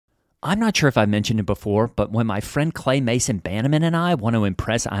I'm not sure if I mentioned it before, but when my friend Clay Mason Bannerman and I want to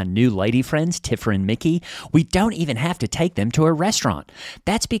impress our new lady friends, Tiffer and Mickey, we don't even have to take them to a restaurant.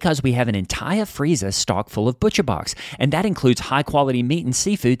 That's because we have an entire freezer stocked full of ButcherBox, and that includes high-quality meat and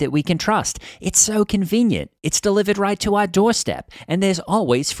seafood that we can trust. It's so convenient. It's delivered right to our doorstep, and there's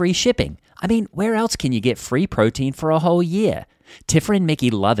always free shipping. I mean, where else can you get free protein for a whole year? Tiffer and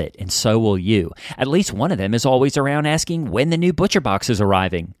Mickey love it, and so will you. At least one of them is always around asking when the new ButcherBox is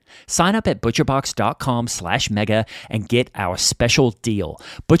arriving. Sign up at butcherbox.com/mega and get our special deal.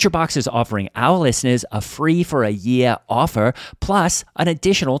 ButcherBox is offering our listeners a free for a year offer plus an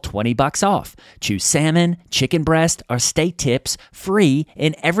additional $20 off. Choose salmon, chicken breast, or steak tips free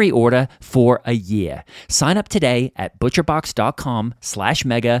in every order for a year. Sign up today at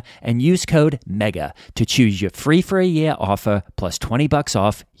butcherbox.com/mega and use code MEGA to choose your free for a year offer plus $20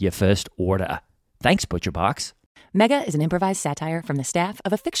 off your first order. Thanks, ButcherBox. Mega is an improvised satire from the staff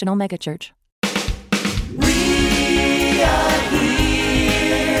of a fictional megachurch. We are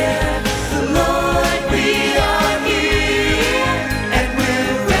here, Lord, we are here, and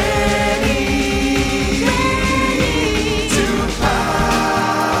we're ready to podcast.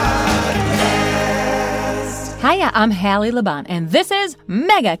 Hiya, I'm Hallie Laban, and this is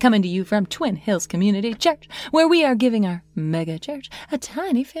Mega, coming to you from Twin Hills Community Church, where we are giving our mega church a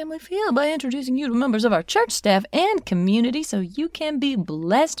tiny family feel by introducing you to members of our church staff and community so you can be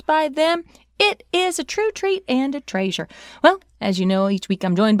blessed by them. It is a true treat and a treasure. Well, as you know, each week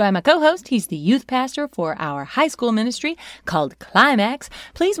I'm joined by my co-host. He's the youth pastor for our high school ministry called Climax.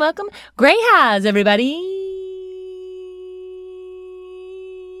 Please welcome Gray Haas, everybody.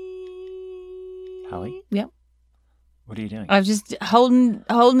 Hallie? Yep. What are you doing? I was just holding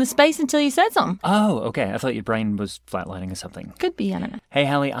the space until you said something. Oh, okay. I thought your brain was flatlining or something. Could be, I don't know. Hey,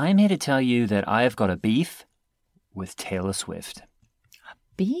 Hallie, I'm here to tell you that I have got a beef with Taylor Swift.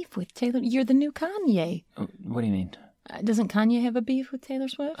 Beef with Taylor? You're the new Kanye. What do you mean? Doesn't Kanye have a beef with Taylor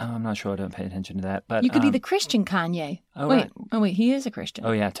Swift? Oh, I'm not sure. I don't pay attention to that. But You could be the Christian Kanye. Oh, wait, right. Oh, wait, he is a Christian.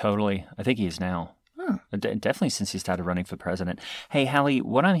 Oh, yeah, totally. I think he is now. Huh. Definitely since he started running for president. Hey, Hallie,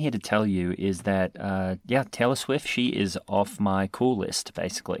 what I'm here to tell you is that, Taylor Swift, she is off my cool list,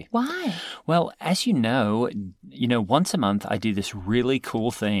 basically. Why? Well, as you know, once a month I do this really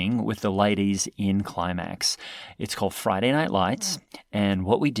cool thing with the ladies in Climax. It's called Friday Night Lights, and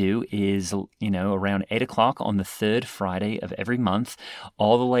what we do is, around 8 o'clock on the third Friday of every month,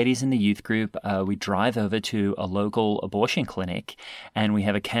 all the ladies in the youth group, we drive over to a local abortion clinic, and we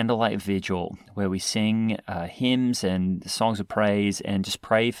have a candlelight vigil where we sing hymns and songs of praise and just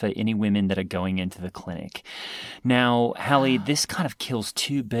pray for any women that are going into the clinic. Now, Hallie, this kind of kills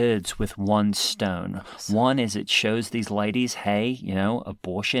two birds with one stone. One is it shows these ladies, hey,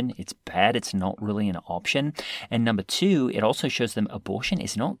 abortion, it's bad, it's not really an option. And number two, it also shows them abortion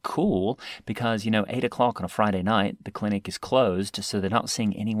is not cool because, 8 o'clock on a Friday night, the clinic is closed, so they're not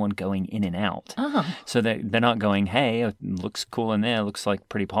seeing anyone going in and out. Uh-huh. So they're not going, hey, it looks cool in there, looks like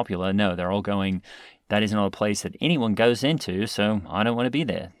pretty popular. No, they're all going, that is not a place that anyone goes into, so I don't want to be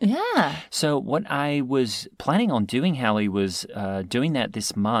there. Yeah. So what I was planning on doing, Hallie, was doing that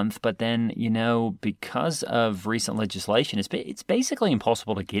this month, but then, because of recent legislation, it's basically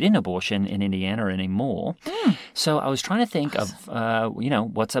impossible to get an abortion in Indiana anymore. So I was trying to think of,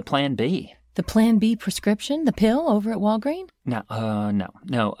 what's a plan B? The Plan B prescription, the pill over at Walgreens? No.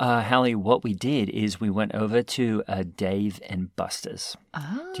 Hallie, what we did is we went over to Dave and Buster's.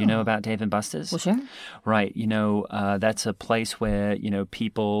 Oh. Do you know about Dave and Buster's? Well, sure. Right. That's a place where,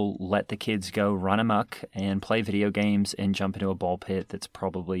 people let the kids go run amok and play video games and jump into a ball pit that's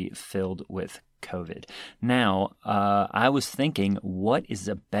probably filled with COVID. Now, I was thinking, what is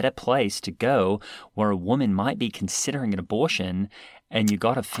a better place to go where a woman might be considering an abortion? And you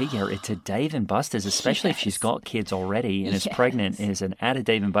got to figure it's a Dave and Buster's, especially if she's got kids already and is pregnant. And at a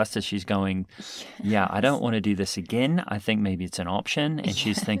Dave and Buster's, she's going, yeah, I don't want to do this again. I think maybe it's an option. And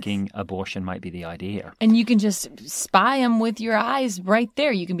she's thinking abortion might be the idea. And you can just spy them with your eyes right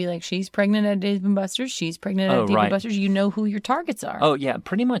there. You can be like, she's pregnant at Dave and Buster's. She's pregnant at Dave and Buster's. You know who your targets are. Oh, yeah.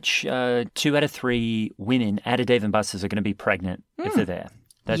 Pretty much 2 out of 3 women at a Dave and Buster's are going to be pregnant if they're there.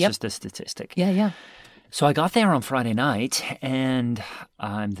 That's just a statistic. Yeah. So I got there on Friday night, and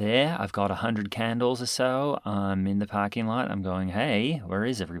I'm there. I've got 100 candles or so. I'm in the parking lot. I'm going, hey, where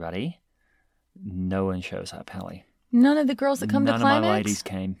is everybody? No one shows up, Hallie. None of the girls that come to Climax? None of my ladies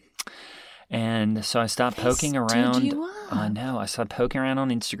came. And so I start poking around. You up. I know. I started poking around on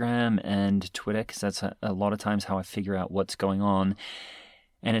Instagram and Twitter because that's a lot of times how I figure out what's going on.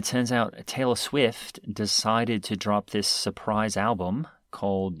 And it turns out Taylor Swift decided to drop this surprise album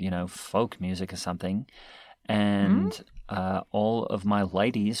called, folk music or something. And all of my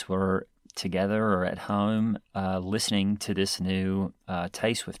ladies were together or at home listening to this new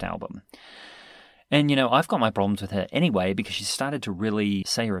Tay Swift album. And, you know, I've got my problems with her anyway because she started to really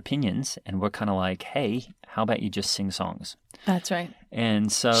say her opinions, and we're kind of like, hey, how about you just sing songs? That's right. And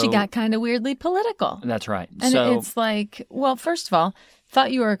so... She got kind of weirdly political. That's right. And so it's like, well, first of all,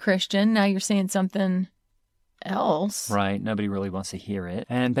 thought you were a Christian. Now you're saying something else. Right. Nobody really wants to hear it.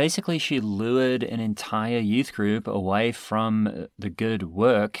 And basically she lured an entire youth group away from the good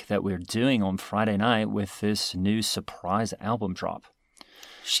work that we're doing on Friday night with this new surprise album drop.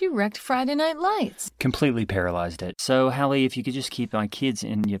 She wrecked Friday Night Lights. Completely paralyzed it. So, Hallie, if you could just keep my kids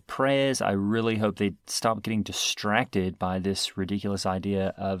in your prayers, I really hope they stop getting distracted by this ridiculous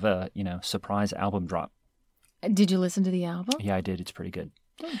idea of a, surprise album drop. Did you listen to the album? Yeah, I did. It's pretty good.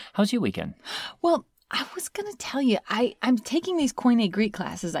 How's your weekend? Well, I was going to tell you, I'm taking these Koine Greek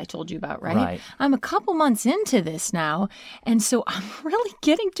classes I told you about, right? Right. I'm a couple months into this now, and so I'm really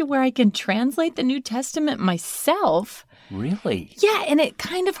getting to where I can translate the New Testament myself. Really? Yeah, and it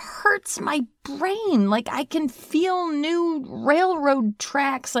kind of hurts my brain. Like, I can feel new railroad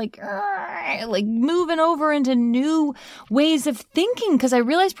tracks, like moving over into new ways of thinking, because I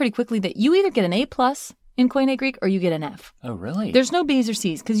realized pretty quickly that you either get an A+ in Koine Greek or you get an F. Oh, really? There's no B's or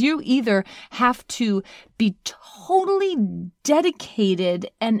C's, because you either have to be totally dedicated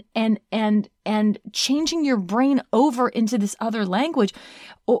and changing your brain over into this other language,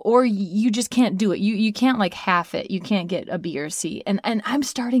 or you just can't do it. You can't like half it. You can't get a B or C. And I'm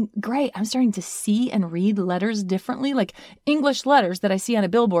starting to see and read letters differently, like English letters that I see on a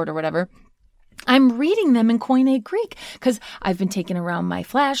billboard or whatever. I'm reading them in Koine Greek because I've been taking around my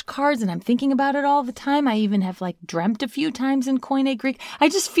flashcards and I'm thinking about it all the time. I even have dreamt a few times in Koine Greek. I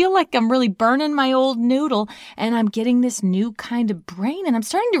just feel like I'm really burning my old noodle and I'm getting this new kind of brain. And I'm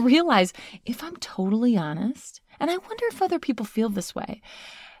starting to realize, if I'm totally honest, and I wonder if other people feel this way,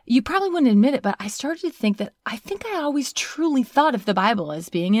 you probably wouldn't admit it, but I started to think that I always truly thought of the Bible as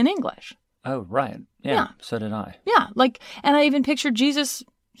being in English. Oh, right. Yeah. So did I. Yeah. And I even pictured Jesus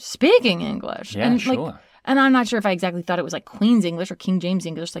speaking English. Yeah, and sure. And I'm not sure if I exactly thought it was like Queen's English or King James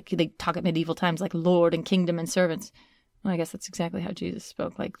English, like they talk at medieval times, like Lord and kingdom and servants. Well, I guess that's exactly how Jesus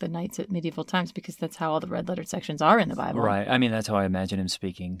spoke, like the knights at medieval times, because that's how all the red lettered sections are in the Bible. Right. I mean, that's how I imagine him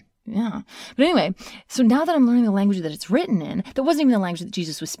speaking. Yeah. But anyway, so now that I'm learning the language that it's written in, that wasn't even the language that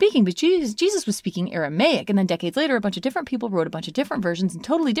Jesus was speaking, but Jesus was speaking Aramaic. And then decades later, a bunch of different people wrote a bunch of different versions in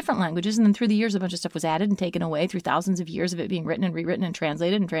totally different languages. And then through the years, a bunch of stuff was added and taken away through thousands of years of it being written and rewritten and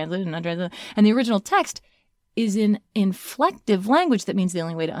translated and untranslated. And the original text is in inflective language. That means the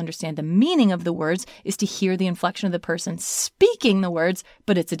only way to understand the meaning of the words is to hear the inflection of the person speaking the words,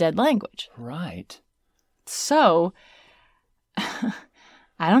 but it's a dead language. Right. So,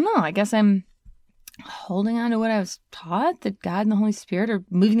 I don't know. I guess I'm holding on to what I was taught, that God and the Holy Spirit are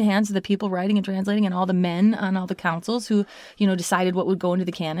moving the hands of the people writing and translating and all the men on all the councils who, decided what would go into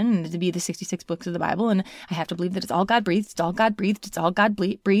the canon and to be the 66 books of the Bible. And I have to believe that it's all God breathed. It's all God breathed. It's all God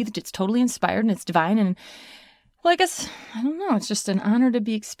breathed. It's totally inspired and it's divine. And well, I guess, I don't know. It's just an honor to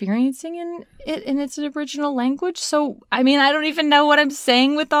be experiencing it in its original language. So, I mean, I don't even know what I'm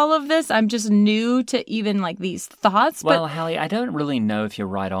saying with all of this. I'm just new to even these thoughts. Well, Hallie, I don't really know if you're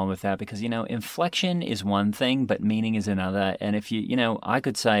right on with that because, inflection is one thing, but meaning is another. And if I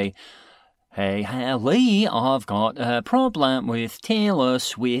could say, hey, Hallie, I've got a problem with Taylor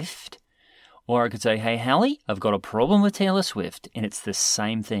Swift. Or I could say, hey, Hallie, I've got a problem with Taylor Swift. And it's the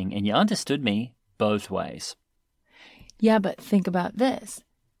same thing. And you understood me both ways. Yeah, but think about this.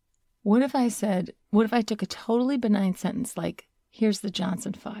 What if I took a totally benign sentence like, here's the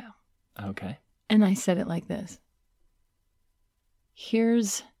Johnson file. Okay. And I said it like this.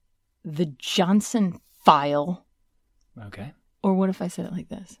 Here's the Johnson file. Okay. Or what if I said it like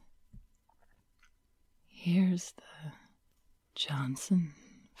this? Here's the Johnson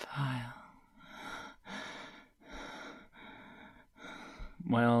file.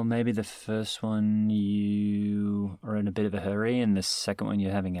 Well, maybe the first one you are in a bit of a hurry and the second one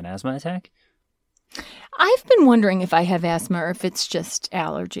you're having an asthma attack? I've been wondering if I have asthma or if it's just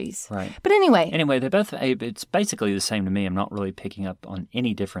allergies. Right. But anyway. Anyway, it's basically the same to me. I'm not really picking up on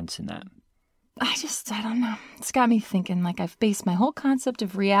any difference in that. I don't know. It's got me thinking I've based my whole concept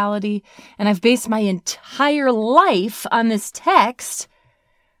of reality and I've based my entire life on this text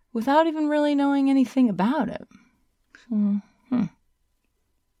without even really knowing anything about it.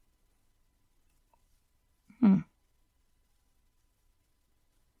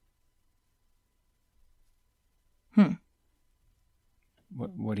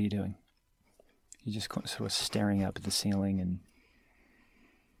 What are you doing? You're just sort of staring up at the ceiling and...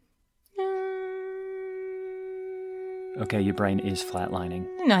 Okay, your brain is flatlining.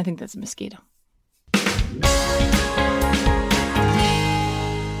 No, I think that's a mosquito.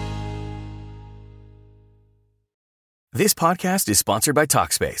 This podcast is sponsored by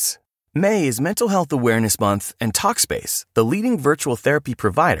Talkspace. May is Mental Health Awareness Month, and Talkspace, the leading virtual therapy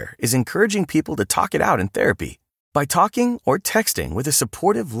provider, is encouraging people to talk it out in therapy. By talking or texting with a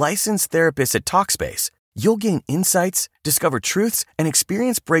supportive, licensed therapist at Talkspace, you'll gain insights, discover truths, and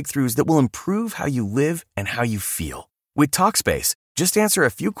experience breakthroughs that will improve how you live and how you feel. With Talkspace, just answer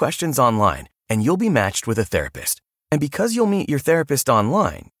a few questions online, and you'll be matched with a therapist. And because you'll meet your therapist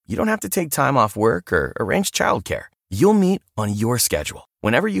online, you don't have to take time off work or arrange childcare. You'll meet on your schedule,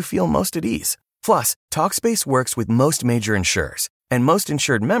 whenever you feel most at ease. Plus, Talkspace works with most major insurers, and most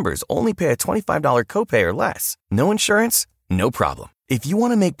insured members only pay a $25 copay or less. No insurance? No problem. If you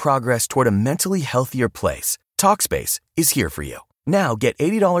want to make progress toward a mentally healthier place, Talkspace is here for you. Now get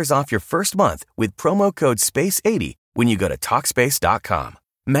 $80 off your first month with promo code SPACE80 when you go to Talkspace.com.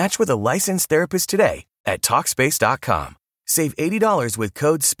 Match with a licensed therapist today at Talkspace.com. Save $80 with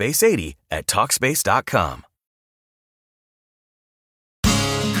code SPACE80 at Talkspace.com.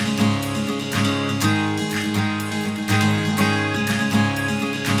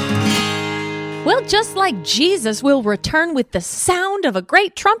 Well, just like Jesus will return with the sound of a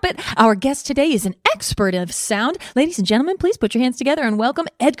great trumpet, our guest today is an expert of sound. Ladies and gentlemen, please put your hands together and welcome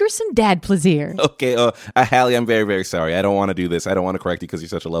Edgarson Dadplaisir. Okay, Hallie, I'm very, very sorry. I don't want to do this. I don't want to correct you because you're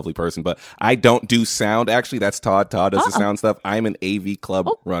such a lovely person, but I don't do sound. Actually, that's Todd. Todd does the sound stuff. I'm an AV club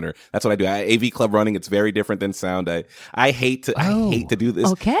runner. That's what I do. AV club running. It's very different than sound. I hate to do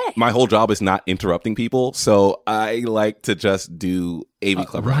this. Okay. My whole job is not interrupting people, so I like to just do AV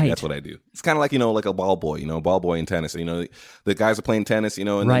club running. That's what I do. It's kind of like, like a ball boy, ball boy in tennis. The guys are playing tennis, and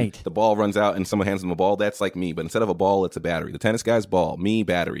then the ball runs out and someone hands them a ball. That's like me. But instead of a ball, it's a battery. The tennis guy's ball, me,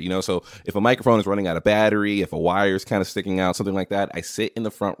 battery. So if a microphone is running out of battery, if a wire is kind of sticking out, something like that, I sit in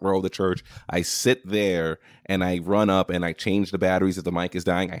the front row of the church. I sit there and I run up and I change the batteries if the mic is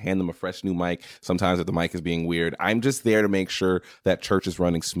dying. I hand them a fresh new mic. Sometimes if the mic is being weird, I'm just there to make sure that church is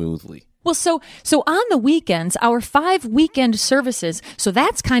running smoothly. Well, so on the weekends, our 5 weekend services, so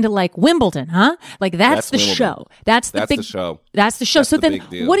that's kind of like Wimbledon, huh? Like that's the Wimbledon. Show. That's the show. That's the show. So then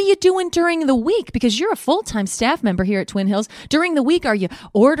what are you doing during the week? Because you're a full-time staff member here at Twin Hills. During the week, are you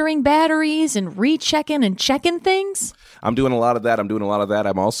ordering batteries and rechecking and checking things? I'm doing a lot of that.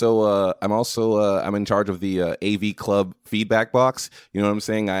 I'm also I'm in charge of the AV Club feedback box. You know what I'm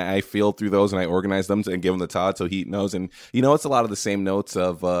saying? I field through those and I organize them and give them to Todd so he knows. And it's a lot of the same notes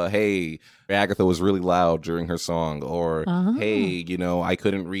of hey, Agatha was really loud during her song, or hey, I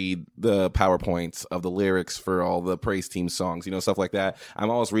couldn't read the PowerPoints of the lyrics for all the praise team songs, stuff like that. I'm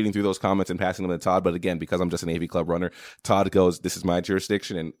always reading through those comments and passing them to Todd. But again, because I'm just an AV Club runner, Todd goes, "This is my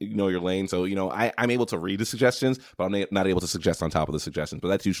jurisdiction, and you know your lane." So I'm able to read the suggestions, but I'm not able to suggest on top of the suggestions. But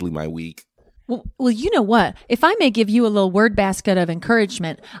that's usually my week. Well, you know what? If I may give you a little word basket of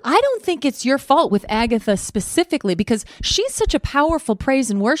encouragement, I don't think it's your fault with Agatha specifically because she's such a powerful praise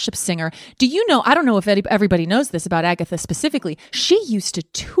and worship singer. Do you know, I don't know if everybody knows this about Agatha specifically, she used to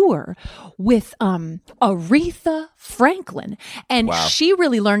tour with Aretha Franklin, and she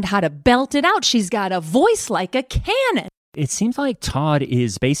really learned how to belt it out. She's got a voice like a cannon. It seems like Todd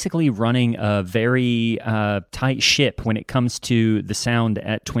is basically running a very tight ship when it comes to the sound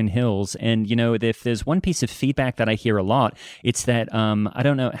at Twin Hills. And, if there's one piece of feedback that I hear a lot, it's that, I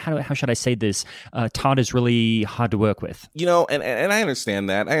don't know, how should I say this? Todd is really hard to work with. And I understand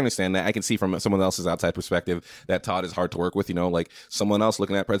that. I can see from someone else's outside perspective that Todd is hard to work with. Like someone else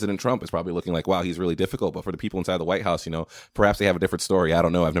looking at President Trump is probably looking like, wow, he's really difficult. But for the people inside the White House, perhaps they have a different story. I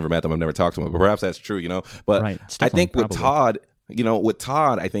don't know. I've never met them. I've never talked to them. But perhaps that's true, But I think with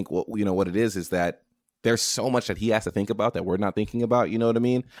Todd, I think what it is that there's so much that he has to think about that we're not thinking about. You know what I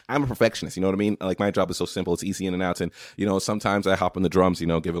mean? I'm a perfectionist. You know what I mean? Like my job is so simple. It's easy in and outs. And, sometimes I hop on the drums,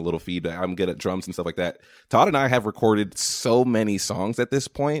 give a little feedback. I'm good at drums and stuff like that. Todd and I have recorded so many songs at this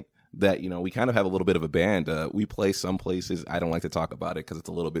point that, we kind of have a little bit of a band. We play some places. I don't like to talk about it because it's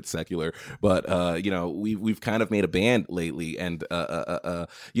a little bit secular, but, we've kind of made a band lately. And, I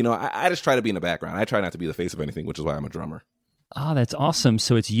just try to be in the background. I try not to be the face of anything, which is why I'm a drummer. Oh, that's awesome.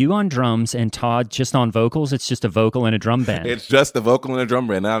 So it's you on drums and Todd just on vocals? It's just a vocal and a drum band? It's just a vocal and a drum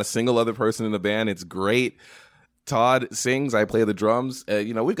band, not a single other person in the band. It's great. Todd sings, I play the drums.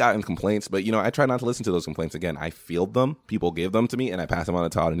 We've gotten complaints, but, I try not to listen to those complaints. Again, I field them. People give them to me, and I pass them on to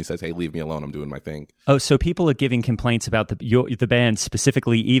Todd, and he says, hey, leave me alone. I'm doing my thing. Oh, so people are giving complaints about the band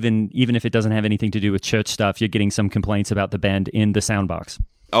specifically, even if it doesn't have anything to do with church stuff. You're getting some complaints about the band in the soundbox.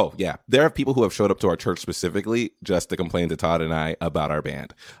 Oh, yeah. There are people who have showed up to our church specifically just to complain to Todd and I about our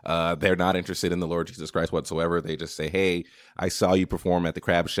band. They're not interested in the Lord Jesus Christ whatsoever. They just say, hey, I saw you perform at the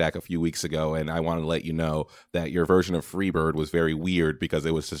Crab Shack a few weeks ago, and I want to let you know that your version of Freebird was very weird because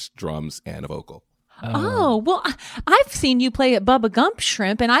it was just drums and a vocal. Oh, well, I've seen you play at Bubba Gump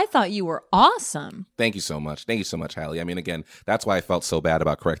Shrimp, and I thought you were awesome. Thank you so much. Thank you so much, Hallie. I mean, again, that's why I felt so bad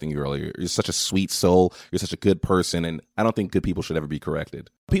about correcting you earlier. You're such a sweet soul. You're such a good person, and I don't think good people should ever be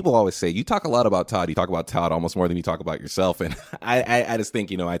corrected. People always say, you talk a lot about Todd. You talk about Todd almost more than you talk about yourself, and I just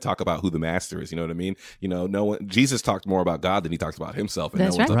think, I talk about who the master is, you know what I mean? No one, Jesus talked more about God than he talks about himself, and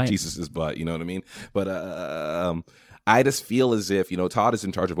That's no one's right. up Jesus's butt, you know what I mean? But I just feel as if, Todd is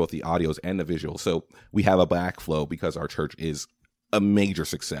in charge of both the audios and the visuals. So we have a backflow because our church is a major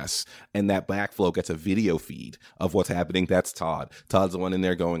success. And that backflow gets a video feed of what's happening. That's Todd. Todd's the one in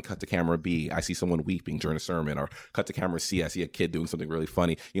there going, cut to camera B. I see someone weeping during a sermon, or cut to camera C. I see a kid doing something really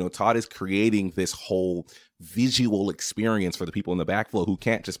funny. Todd is creating this whole visual experience for the people in the backflow who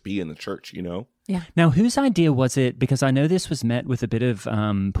can't just be in the church, Yeah. Now, whose idea was it? Because I know this was met with a bit of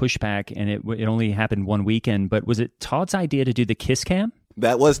pushback, and it only happened one weekend. But was it Todd's idea to do the kiss cam?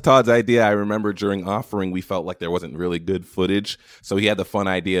 That was Todd's idea. I remember during offering, we felt like there wasn't really good footage. So he had the fun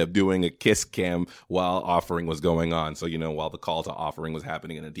idea of doing a kiss cam while offering was going on. So, while the call to offering was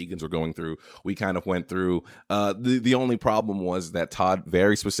happening and the deacons were going through, we kind of went through. The only problem was that Todd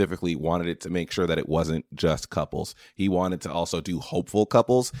very specifically wanted it to make sure that it wasn't just couples. He wanted to also do hopeful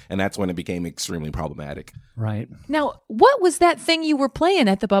couples. And that's when it became extremely problematic. Right. Now, what was that thing you were playing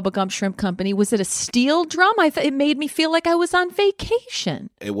at the Bubba Gump Shrimp Company? Was it a steel drum? It made me feel like I was on vacation.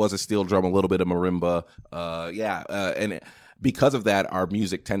 It was a steel drum, a little bit of marimba. Because of that, our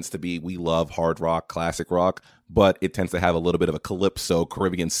music tends to be, we love hard rock, classic rock, but it tends to have a little bit of a calypso,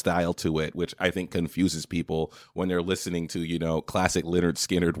 Caribbean style to it, which I think confuses people when they're listening to, classic Lynyrd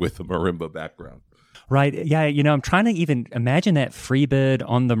Skynyrd with a marimba background. Right. Yeah. I'm trying to even imagine that Freebird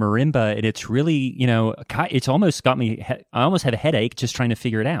on the marimba, and it's really, it's almost got me, I almost have a headache just trying to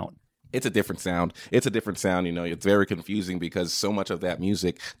figure it out. It's a different sound. It's It's very confusing because so much of that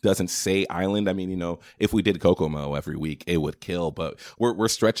music doesn't say island. I mean, if we did Kokomo every week, it would kill. But we're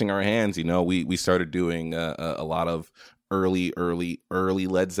stretching our hands. We started doing a lot of early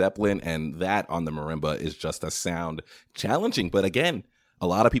Led Zeppelin, and that on the marimba is just a sound challenging. But again, a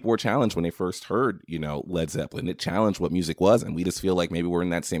lot of people were challenged when they first heard, Led Zeppelin. It challenged what music was, and we just feel like maybe we're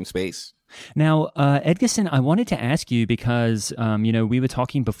in that same space. Now, Edgarson, I wanted to ask you because, we were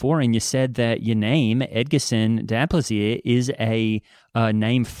talking before and you said that your name, Edgarson Momplaisir, is a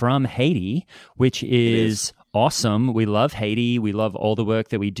name from Haiti, which is awesome. We love Haiti. We love all the work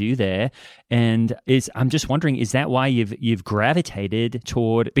that we do there. And I'm just wondering, is that why you've gravitated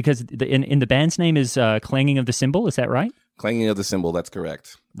toward, because in the band's name is Clanging of the Cymbal, is that right? Clanging of the Cymbal, that's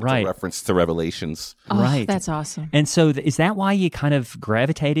correct. It's right. a reference to Revelations. Oh, right. That's awesome. And so is that why you kind of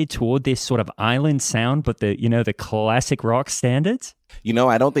gravitated toward this sort of island sound, but the classic rock standards?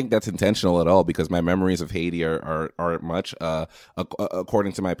 I don't think that's intentional at all because my memories of Haiti aren't much.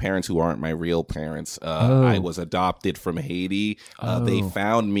 According to my parents, who aren't my real parents, I was adopted from Haiti. They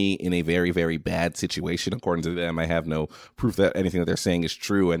found me in a very, very bad situation. According to them, I have no proof that anything that they're saying is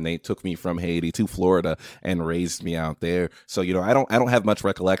true, and they took me from Haiti to Florida and raised me out there. So I don't have much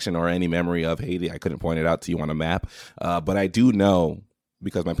recollection or any memory of Haiti. I couldn't point it out to you on a map, but I do know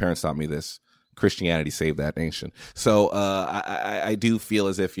because my parents taught me this. Christianity saved that nation. So I do feel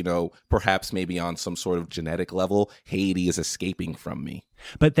as if, perhaps maybe on some sort of genetic level, Haiti is escaping from me.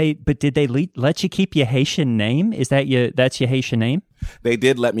 But did they let you keep your Haitian name? That's your Haitian name? They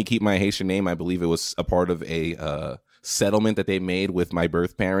did let me keep my Haitian name. I believe it was a part of a settlement that they made with my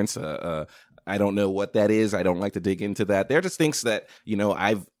birth parents. I don't know what that is. I don't like to dig into that. They're just things that,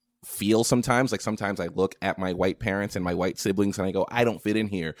 I've feel sometimes. Like sometimes I look at my white parents and my white siblings and I go, I don't fit in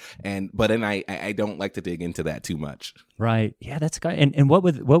here. But then I don't like to dig into that too much. Right. Yeah, that's good. And what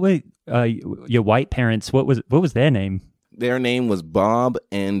were your white parents? What was their name? Their name was Bob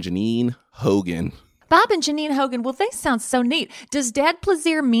and Janine Hogan. Bob and Janine Hogan. Well, they sound so neat. Does Dad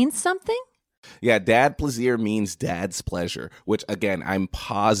Plaisir mean something? Yeah, Dad Plaisir means dad's pleasure, which, again, I'm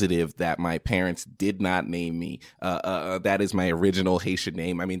positive that my parents did not name me. That is my original Haitian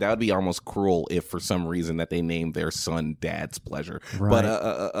name. I mean, that would be almost cruel if for some reason that they named their son Dad's Pleasure. Right.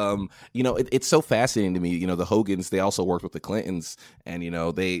 But, it's so fascinating to me. The Hogans, they also worked with the Clintons, and,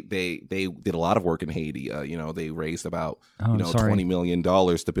 they did a lot of work in Haiti. They raised about, $20 million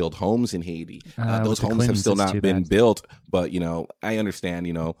to build homes in Haiti. Those homes have still not been built, but, I understand,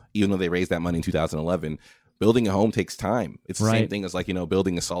 even though they raised that money in 2011, building a home takes time. It's the same Right. thing as like,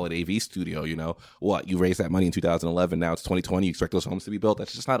 building a solid AV studio, what, you raised that money in 2011, now it's 2020, you expect those homes to be built.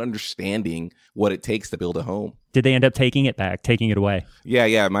 That's just not understanding what it takes to build a home. Did they end up taking it away?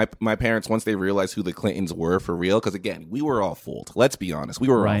 Yeah. My parents, once they realized who the Clintons were for real, because again, we were all fooled. Let's be honest, we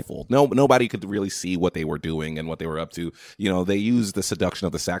were all Right. fooled. Nobody could really see what they were doing and what they were up to. They used the seduction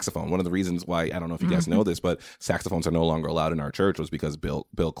of the saxophone. One of the reasons why, I don't know if you guys know this, but saxophones are no longer allowed in our church was because Bill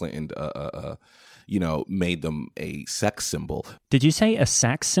Clinton, made them a sex symbol. Did you say a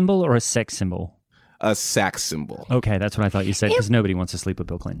sax symbol or a sex symbol? A sax symbol. Okay, that's what I thought you said, because nobody wants to sleep with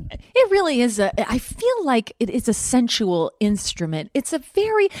Bill Clinton. It really is I feel like it is a sensual instrument. It's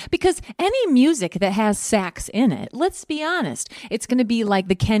because any music that has sax in it, let's be honest, it's going to be like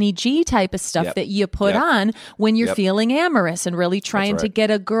the Kenny G type of stuff Yep. that you put Yep. on when you're Yep. feeling amorous and really trying to right. get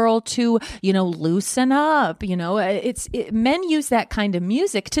a girl to, loosen up. Men use that kind of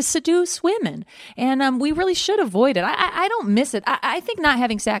music to seduce women. And we really should avoid it. I don't miss it. I think not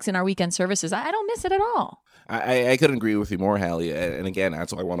having sax in our weekend services, I don't miss it at all. I couldn't agree with you more, Hallie. And again,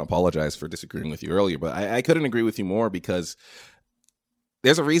 that's why I want to apologize for disagreeing with you earlier. But I couldn't agree with you more because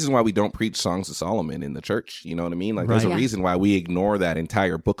there's a reason why we don't preach Songs of Solomon in the church. You know what I mean? Like, there's a Right. reason why we ignore that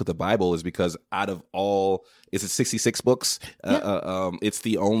entire book of the Bible is because out of all, is it 66 books? It's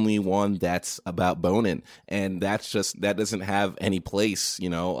the only one that's about boning. And that doesn't have any place,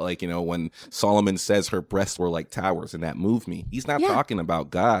 when Solomon says her breasts were like towers and that moved me. He's not talking about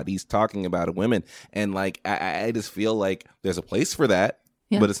God. He's talking about women. And like, I just feel like there's a place for that,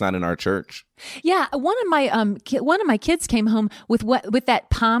 but it's not in our church. Yeah, one of my kids came home with that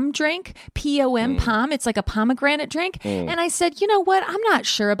POM drink, POM POM. It's like a pomegranate drink, and I said, you know what? I'm not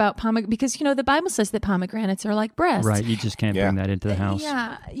sure about pomegranate because the Bible says that pomegranates are like breasts. Right, you just can't bring that into the house.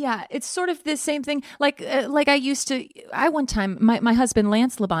 Yeah, it's sort of the same thing. Like I used to. One time, my husband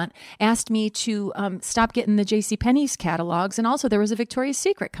Lance Labont asked me to stop getting the JCPenney's catalogs, and also there was a Victoria's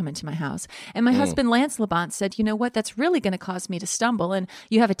Secret coming to my house, and my husband Lance Labont said, you know what? That's really going to cause me to stumble, and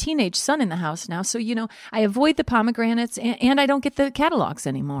you have a teenage son in the house now, so I avoid the pomegranates and I don't get the catalogs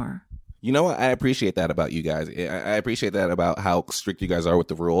anymore. You know what? I appreciate that about you guys. I appreciate that about how strict you guys are with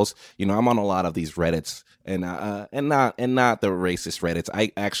the rules. I'm on a lot of these Reddits and not the racist Reddits.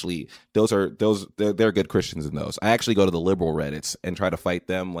 I actually, they're good Christians in those. I actually go to the liberal Reddits and try to fight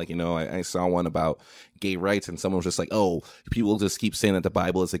them. Like, I saw one about gay rights and someone was just like, oh, people just keep saying that the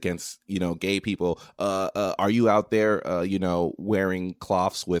Bible is against, gay people. Are you out there, wearing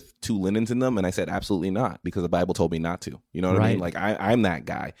cloths with two linens in them? And I said, absolutely not, because the Bible told me not to. You know what I mean? Like, I'm that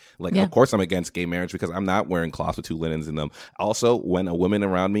guy. Like, of course I'm against gay marriage because I'm not wearing cloths with two linens in them. Also, when a woman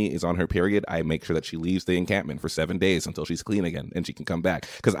around me is on her period, I make sure that she leaves the encampment for 7 days until she's clean again and she can come back.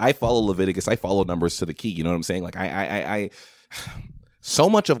 Because I follow Leviticus. I follow numbers to the key. You know what I'm saying? Like, I so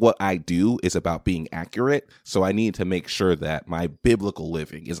much of what I do is about being accurate, so I need to make sure that my biblical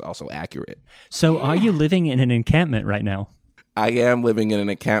living is also accurate. So are you living in an encampment right now? I am living in an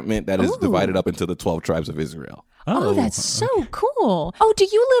encampment that is divided up into the 12 tribes of Israel. Oh, that's so cool. Oh, do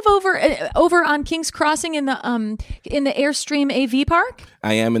you live over on King's Crossing in the Airstream AV Park?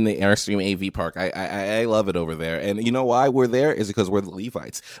 I am in the Airstream AV Park. I love it over there. And you know why we're there is because we're the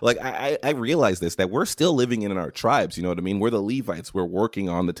Levites. Like, I realize this, that we're still living in our tribes. You know what I mean? We're the Levites. We're working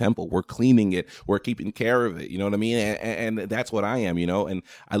on the temple. We're cleaning it. We're keeping care of it. You know what I mean? And that's what I am, And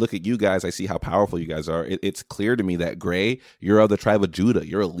I look at you guys. I see how powerful you guys are. It's clear to me that, Gray, you're of the tribe of Judah.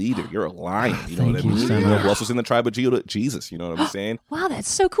 You're a leader. You're a lion. You know what I mean? so You know who else was in the tribe of Judah? Jesus. You know what I'm saying? Wow, that's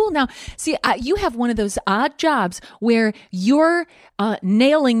so cool. Now, see, you have one of those odd jobs where you're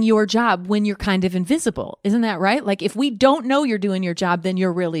nailing your job when you're kind of invisible. Isn't that right? Like, if we don't know you're doing your job, then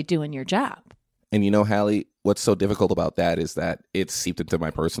you're really doing your job. And Hallie, what's so difficult about that is that it's seeped into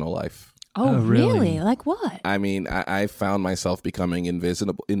my personal life. Oh, really? really? Like what? I mean, I found myself becoming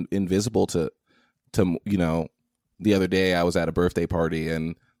invisible to the other day I was at a birthday party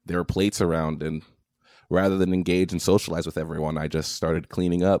and there were plates around, and rather than engage and socialize with everyone, I just started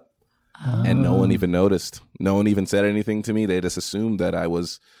cleaning up. And no one even noticed. No one even said anything to me. They just assumed that I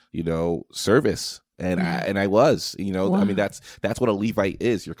was, service. And I was, Wow. I mean, that's what a Levite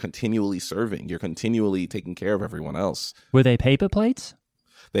is. You're continually serving. You're continually taking care of everyone else. Were they paper plates?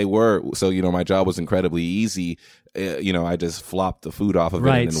 They were. So, my job was incredibly easy. I just flopped the food off of it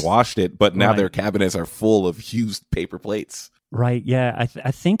and then washed it. But now their cabinets are full of used paper plates. Right. Yeah.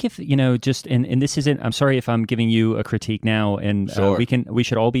 I think if, just, and this isn't, I'm sorry if I'm giving you a critique now, and Sure. we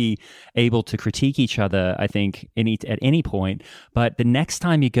should all be able to critique each other, I think, at any point. But the next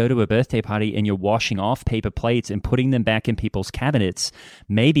time you go to a birthday party and you're washing off paper plates and putting them back in people's cabinets,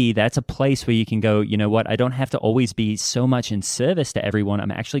 maybe that's a place where you can go, you know what, I don't have to always be so much in service to everyone.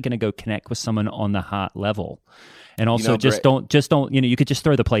 I'm actually going to go connect with someone on the heart level. And also, just don't, you could just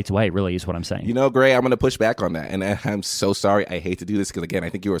throw the plates away, really, is what I'm saying. Gray, I'm going to push back on that. And I'm so sorry. I hate to do this because, again, I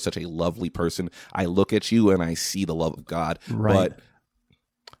think you are such a lovely person. I look at you and I see the love of God. Right. But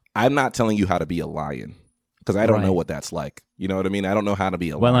I'm not telling you how to be a lion because I don't know what that's like. You know what I mean? I don't know how to be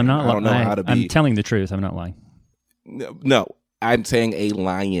a lion. Well, I'm not. I don't know how to be. I'm telling the truth. I'm not lying. No, I'm saying a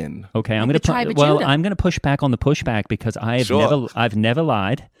lion. Okay, I'm going to push back on the pushback because I've never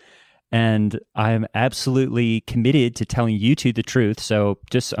lied. And I'm absolutely committed to telling you two the truth. So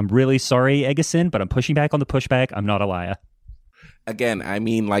I'm really sorry, Edgerson, but I'm pushing back on the pushback. I'm not a liar. Again, I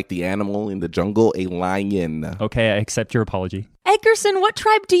mean like the animal in the jungle, a lion. Okay, I accept your apology. Edgerson, what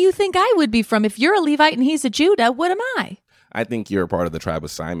tribe do you think I would be from? If you're a Levite and he's a Judah, what am I? I think you're a part of the tribe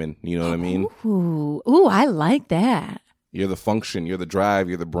of Simon. You know what I mean? Ooh, I like that. You're the function, you're the drive,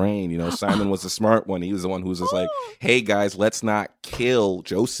 you're the brain. Simon was the smart one. He was the one who was just like, hey, guys, let's not kill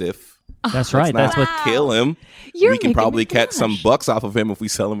Joseph. That's right. Let's not kill him. You're we can probably making me catch some bucks off of him if we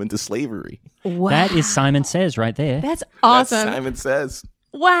sell him into slavery. Wow. That is Simon Says right there. That's awesome. That's Simon Says.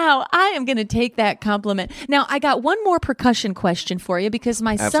 Wow, I am going to take that compliment. Now, I got one more percussion question for you because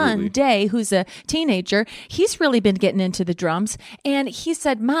my Absolutely. son, Day, who's a teenager, he's really been getting into the drums. And he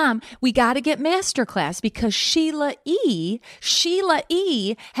said, Mom, we got to get masterclass because Sheila E.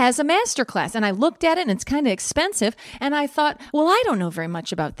 has a masterclass. And I looked at it and it's kind of expensive. And I thought, well, I don't know very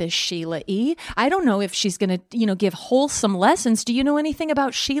much about this Sheila E. I don't know if she's going to, give wholesome lessons. Do you know anything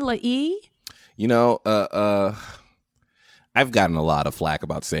about Sheila E.? I've gotten a lot of flack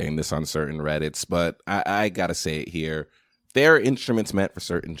about saying this on certain Reddits, but I got to say it here. There are instruments meant for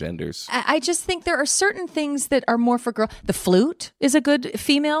certain genders. I just think there are certain things that are more for girls. The flute is a good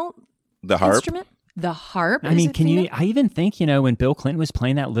female The harp? instrument. The harp. I mean, I even think, when Bill Clinton was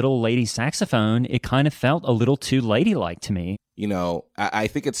playing that little lady saxophone, it kind of felt a little too ladylike to me. I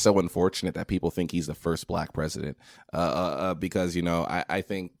think it's so unfortunate that people think he's the first black president because, I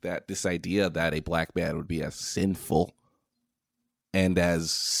think that this idea that a black man would be as sinful and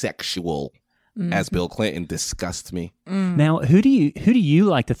as sexual as Bill Clinton disgusts me. Now, who do you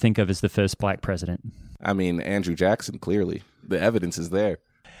like to think of as the first black president? I mean, Andrew Jackson, clearly. The evidence is there.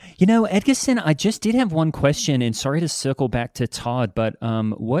 Edgerson, I just did have one question, and sorry to circle back to Todd, but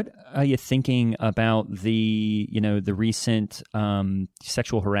what are you thinking about the recent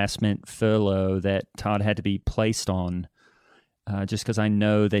sexual harassment furlough that Todd had to be placed on? Just because I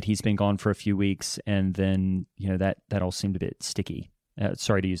know that he's been gone for a few weeks, and then that all seemed a bit sticky.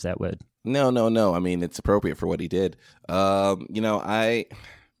 Sorry to use that word. No. I mean, it's appropriate for what he did. I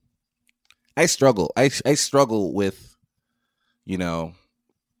struggle. I struggle with, I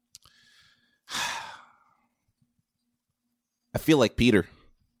feel like Peter.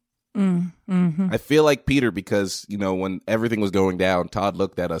 I feel like Peter because, when everything was going down, Todd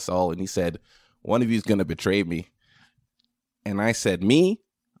looked at us all and he said, one of you is going to betray me. And I said, me?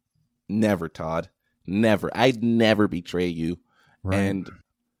 Never, Todd. Never. I'd never betray you. Right. And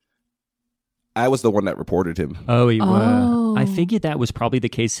I was the one that reported him. Oh, you were. Oh. I figured that was probably the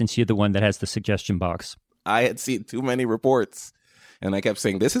case since you're the one that has the suggestion box. I had seen too many reports. And I kept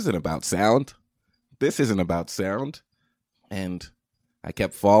saying, this isn't about sound. This isn't about sound. And I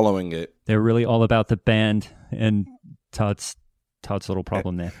kept following it. They're really all about the band and Todd's little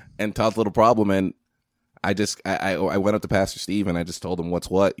problem there. And Todd's little problem. And I went up to Pastor Steve and I just told him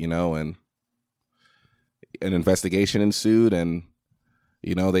what's what, and an investigation ensued. And,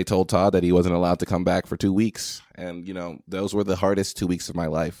 they told Todd that he wasn't allowed to come back for 2 weeks. And, those were the hardest 2 weeks of my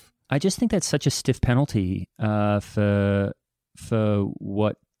life. I just think that's such a stiff penalty for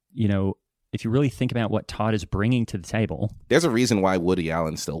what, if you really think about what Todd is bringing to the table. There's a reason why Woody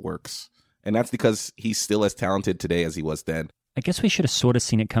Allen still works. And that's because he's still as talented today as he was then. I guess we should have sort of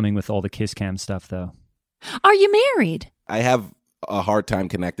seen it coming with all the kiss cam stuff, though. Are you married? I have a hard time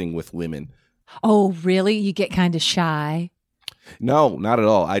connecting with women. Oh, really? You get kind of shy? No, not at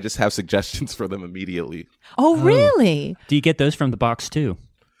all. I just have suggestions for them immediately. Oh, really? Do you get those from the box, too?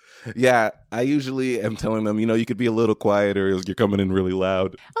 Yeah, I usually am telling them, you could be a little quieter. You're coming in really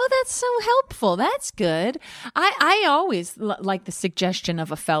loud. Oh, that's so helpful. That's good. I always like the suggestion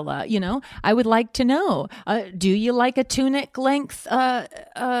of a fella, I would like to know, do you like a tunic length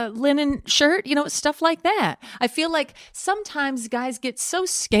linen shirt? Stuff like that. I feel like sometimes guys get so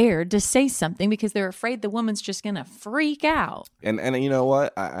scared to say something because they're afraid the woman's just going to freak out. And you know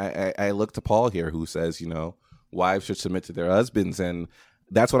what? I look to Paul here, who says, wives should submit to their husbands, and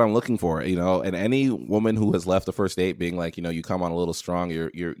that's what I'm looking for, and any woman who has left the first date being like, you come on a little strong,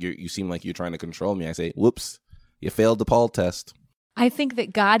 you seem like you're trying to control me. I say, whoops, you failed the Paul test. I think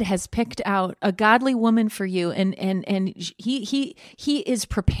that God has picked out a godly woman for you, and he is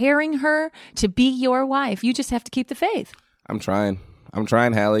preparing her to be your wife. You just have to keep the faith. I'm trying,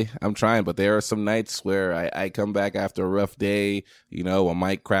 Hallie. I'm trying, but there are some nights where I come back after a rough day, a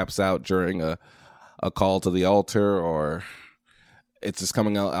mic craps out during a call to the altar, or it's just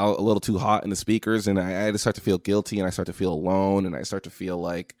coming out a little too hot in the speakers, and I just start to feel guilty, and I start to feel alone, and I start to feel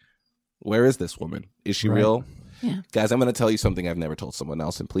like, where is this woman? Is she real? Yeah. Guys, I'm going to tell you something I've never told someone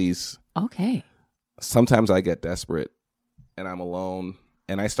else, and please. Okay. Sometimes I get desperate, and I'm alone,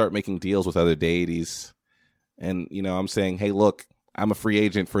 and I start making deals with other deities, and, I'm saying, hey, look, I'm a free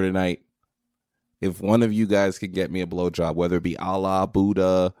agent for tonight. If one of you guys can get me a blowjob, whether it be Allah,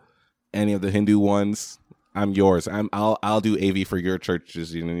 Buddha, any of the Hindu ones, I'm yours. I'll do AV for your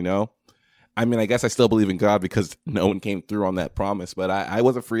churches, I mean, I guess I still believe in God because no one came through on that promise, but I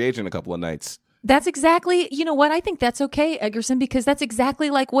was a free agent a couple of nights. That's exactly, what? I think that's okay, Edgerson, because that's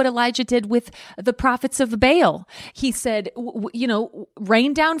exactly like what Elijah did with the prophets of Baal. He said,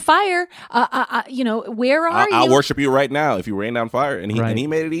 rain down fire. Where are you? I'll worship you right now if you rain down fire. And Right. he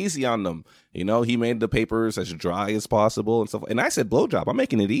made it easy on them. He made the papers as dry as possible and stuff. And I said, blowjob, I'm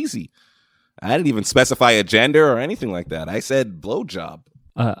making it easy. I didn't even specify a gender or anything like that. I said blowjob.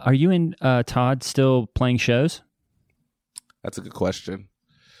 Are you and Todd still playing shows? That's a good question.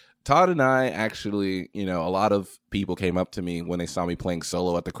 Todd and I actually, a lot of people came up to me when they saw me playing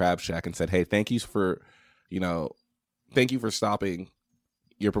solo at the Crab Shack and said, hey, thank you for stopping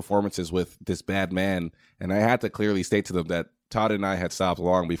your performances with this bad man. And I had to clearly state to them that Todd and I had stopped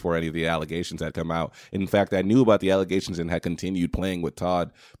long before any of the allegations had come out. In fact, I knew about the allegations and had continued playing with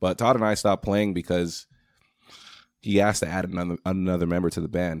Todd. But Todd and I stopped playing because he asked to add another member to the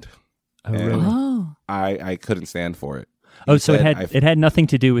band. Oh, And really? Oh. I couldn't stand for it. Oh, He so it said, had nothing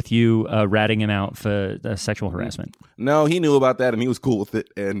to do with you ratting him out for sexual harassment. No, he knew about that and he was cool with it.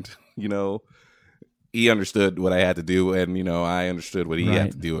 And, he understood what I had to do. And, I understood what he Right.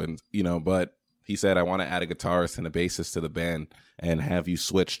 had to do. And, but he said, I want to add a guitarist and a bassist to the band and have you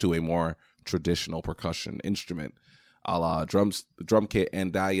switch to a more traditional percussion instrument, a la drum kit.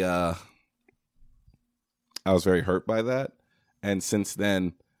 And I was very hurt by that. And since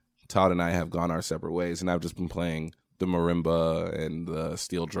then, Todd and I have gone our separate ways. And I've just been playing the marimba and the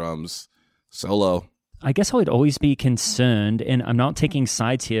steel drums solo. I guess I would always be concerned, and I'm not taking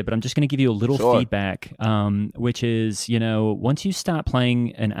sides here, but I'm just going to give you a little Sure. feedback, which is, once you start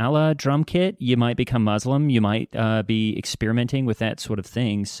playing an Allah drum kit, you might become Muslim. You might be experimenting with that sort of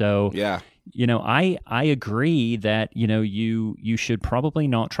thing. So, Yeah. I agree that, you should probably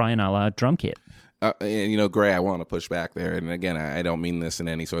not try an Allah drum kit. And, Gray, I want to push back there. And again, I don't mean this in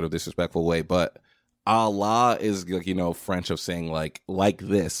any sort of disrespectful way, but Allah is, French of saying like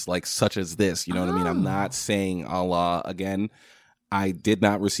this, like such as this, you know what I mean? I'm not saying Allah again. I did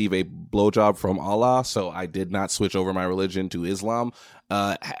not receive a blowjob from Allah, so I did not switch over my religion to Islam.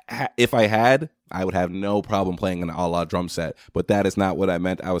 If I had, I would have no problem playing an Allah drum set, but that is not what I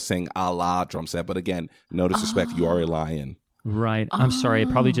meant. I was saying Allah drum set, but again, no disrespect, you are a lion. Right. I'm sorry.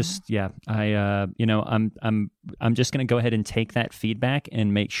 It probably just, I'm just going to go ahead and take that feedback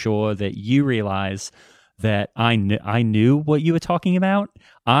and make sure that you realize that I knew what you were talking about.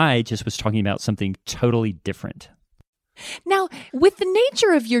 I just was talking about something totally different. Now, with the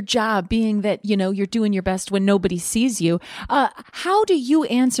nature of your job being that, you're doing your best when nobody sees you, how do you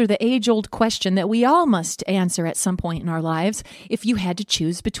answer the age-old question that we all must answer at some point in our lives if you had to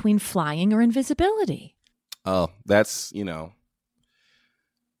choose between flying or invisibility? Oh, that's,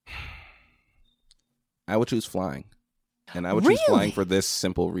 I would choose flying. And I would choose Really? flying for this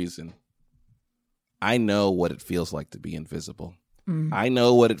simple reason. I know what it feels like to be invisible. I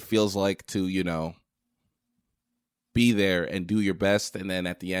know what it feels like to, be there and do your best. And then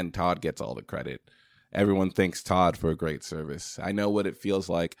at the end, Todd gets all the credit. Everyone thanks Todd for a great service. I know what it feels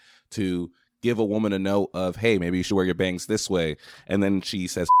like to give a woman a note of, hey, maybe you should wear your bangs this way. And then she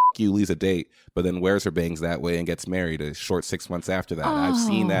says, F you, leaves a date, but then wears her bangs that way and gets married a short 6 months after that. I've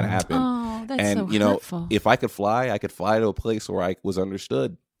seen that happen. Oh, that's And, so hurtful. if I could fly to a place where I was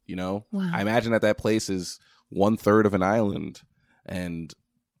understood. You know, Wow. I imagine that place is 1/3 of an island, and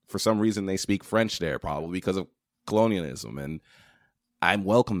for some reason they speak French there, probably because of colonialism. And I'm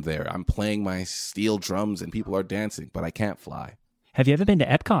welcome there. I'm playing my steel drums and people are dancing, but I can't fly. Have you ever been to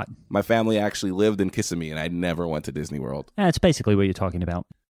Epcot? My family actually lived in Kissimmee, and I never went to Disney World. That's basically what you're talking about.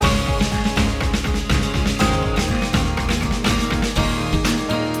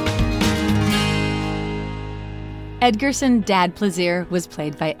 Edgarson Dadplaisir was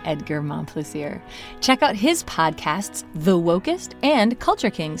played by Edgar Momplaisir. Check out his podcasts, The Wokest and Culture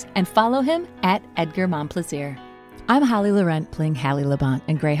Kings, and follow him at Edgar Momplaisir. I'm Holly Laurent playing Hallie Labont,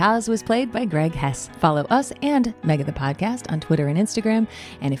 and Grey Haas was played by Greg Hess. Follow us and Mega the Podcast on Twitter and Instagram.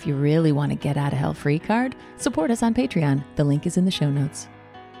 And if you really want to get out of hell free card, support us on Patreon. The link is in the show notes.